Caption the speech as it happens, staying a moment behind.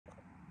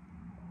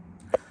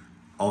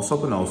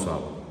Allsopp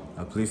Allsopp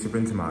are pleased to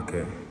bring to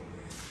market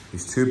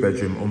this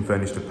 2-bedroom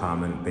unfurnished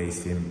apartment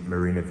based in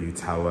Marina View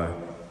Tower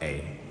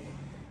A.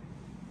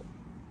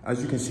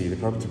 As you can see, the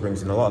property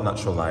brings in a lot of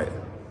natural light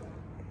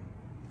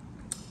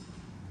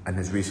and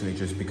has recently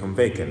just become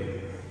vacant.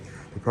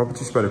 The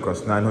property is spread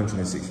across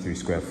 963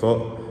 square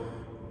foot.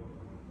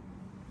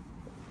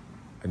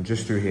 And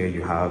just through here,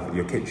 you have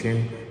your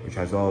kitchen, which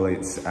has all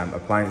its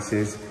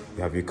appliances.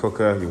 You have your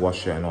cooker, your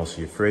washer, and also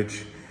your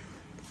fridge.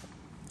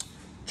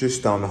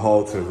 Just down the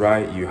hall to the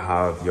right, you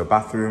have your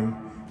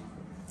bathroom.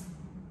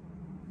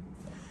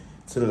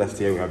 To the left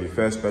here, we have your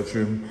first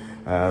bedroom,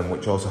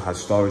 which also has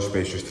storage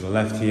space just to the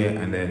left here.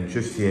 And then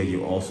just here,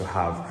 you also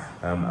have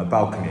a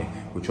balcony,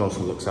 which also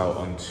looks out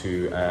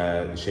onto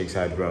the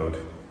Shakeside Road.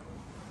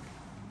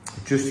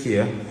 Just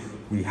here,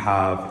 we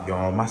have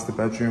your master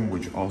bedroom,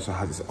 which also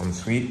has its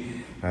ensuite.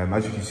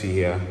 As you can see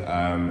here,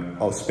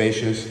 all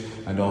spacious,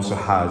 and also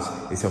has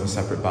its own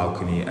separate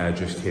balcony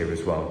just here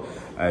as well.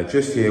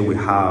 Just here we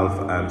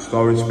have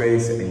storage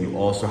space, and you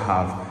also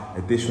have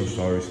additional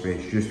storage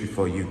space just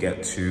before you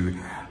get to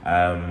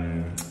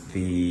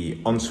the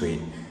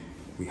ensuite.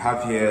 We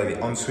have here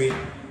the ensuite.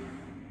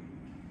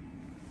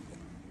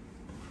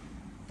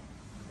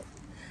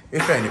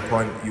 If at any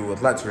point you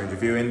would like to arrange a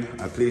viewing,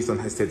 please don't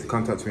hesitate to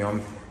contact me on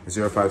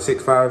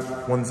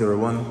 0565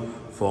 101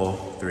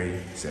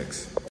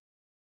 436.